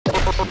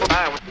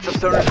Hi, what's up,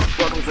 stoners?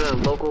 Welcome to the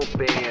local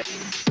band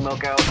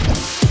Smokeout.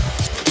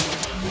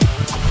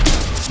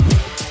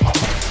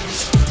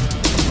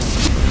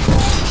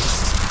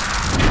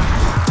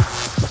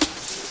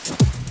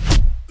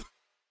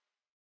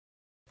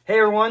 Hey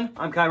everyone,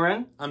 I'm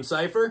Kyren. I'm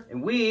Cypher.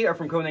 And we are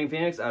from Codename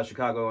Phoenix out of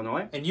Chicago,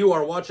 Illinois. And you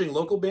are watching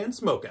local band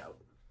Smokeout.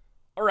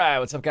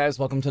 Alright, what's up guys?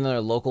 Welcome to another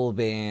local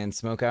band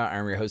Smokeout.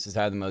 I'm your host, is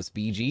the most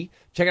BG.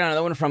 Checking out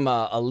another one from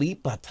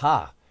Alip.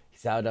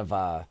 He's out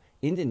of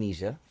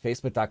Indonesia.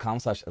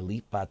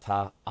 Facebook.com/Alip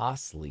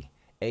Asli.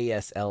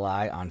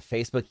 A-S-L-I on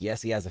Facebook.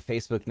 Yes, he has a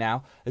Facebook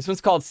now. This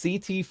one's called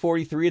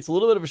CT43. It's a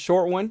little bit of a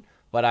short one,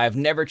 but I've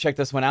never checked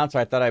this one out, so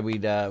I thought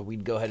we'd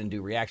go ahead and do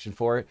a reaction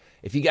for it.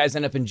 If you guys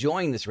end up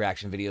enjoying this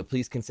reaction video,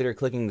 please consider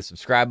clicking the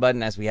subscribe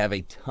button, as we have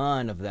a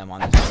ton of them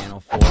on this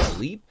channel for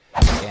Alip.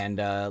 And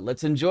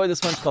let's enjoy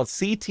this one. It's called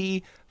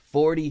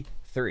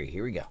CT43.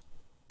 Here we go.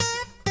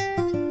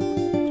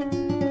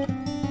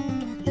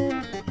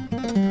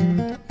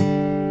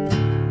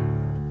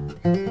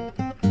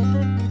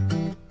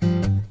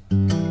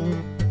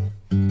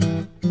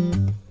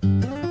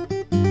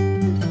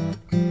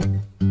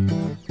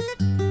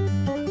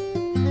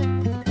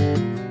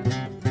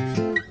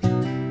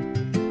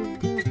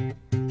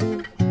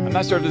 I'm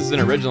not sure if this is an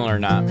original or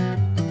not.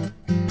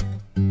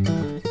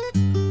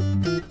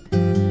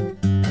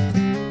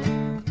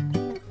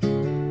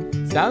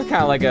 Sounds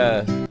kind of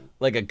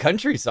like a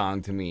country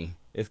song to me.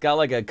 It's got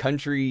like a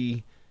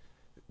country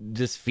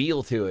just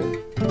feel to it,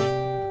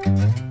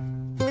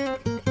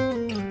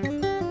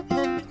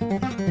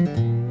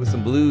 with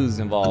some blues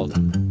involved.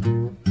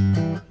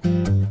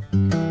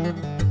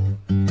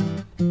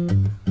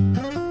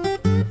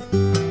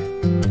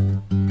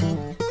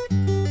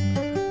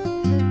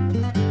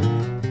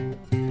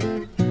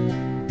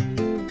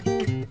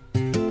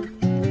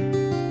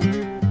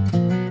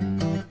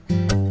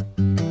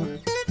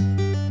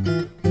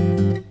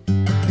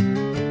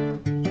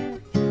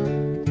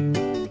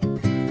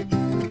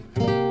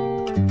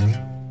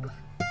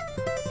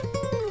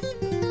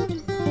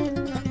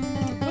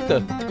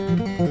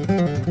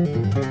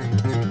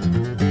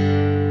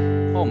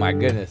 Oh my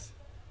goodness.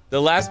 The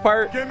last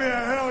part? Give me a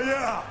hell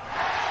yeah!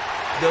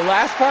 The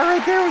last part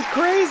right there was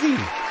crazy.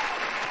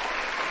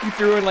 He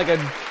threw in like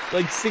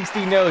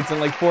 60 notes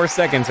in like 4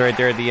 seconds right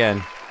there at the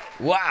end.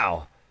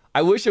 Wow.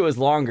 I wish it was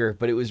longer,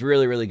 but it was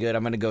really, really good.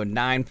 I'm going to go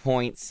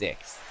 9.6.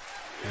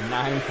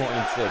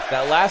 9.6.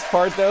 That last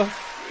part, though,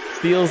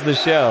 steals the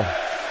show.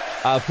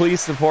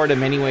 Please support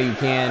him any way you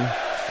can.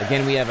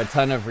 Again, we have a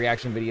ton of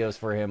reaction videos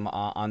for him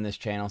on this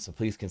channel, so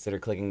please consider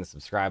clicking the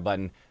subscribe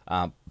button.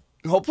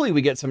 Hopefully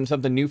we get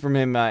something new from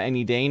him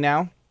any day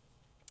now.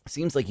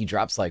 Seems like he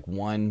drops like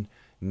one,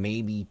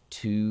 maybe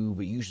two,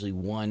 but usually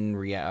one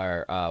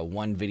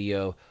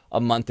video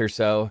a month or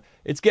so.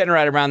 It's getting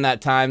right around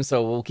that time,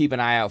 so we'll keep an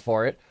eye out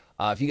for it.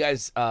 If you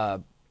guys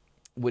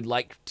would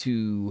like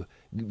to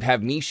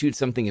have me shoot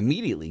something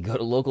immediately, go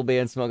to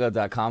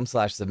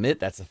localbandsmokeout.com/submit.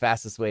 That's the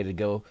fastest way to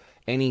go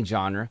any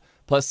genre.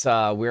 Plus,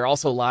 we're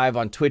also live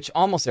on Twitch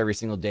almost every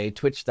single day,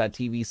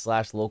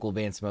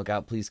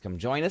 twitch.tv/localbandsmokeout. Please come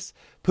join us.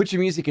 Put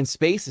your music in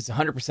space. It's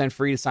 100%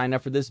 free to sign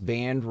up for this,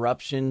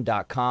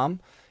 bandruption.com.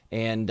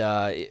 And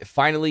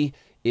finally,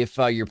 if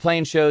you're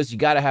playing shows, you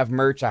got to have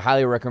merch. I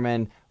highly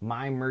recommend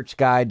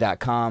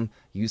mymerchguide.com.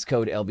 Use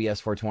code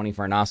LBS420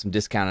 for an awesome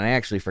discount. And I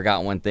actually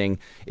forgot one thing.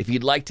 If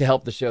you'd like to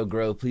help the show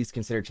grow, please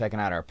consider checking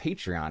out our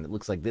Patreon. It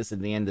looks like this at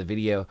the end of the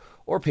video,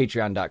 or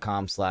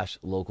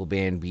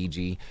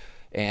patreon.com/localbandbg.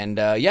 And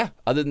yeah,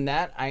 other than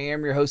that, I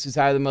am your host, who's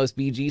the most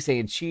BG,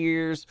 saying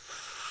cheers,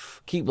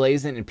 keep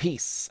blazing, and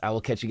peace. I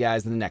will catch you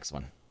guys in the next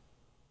one.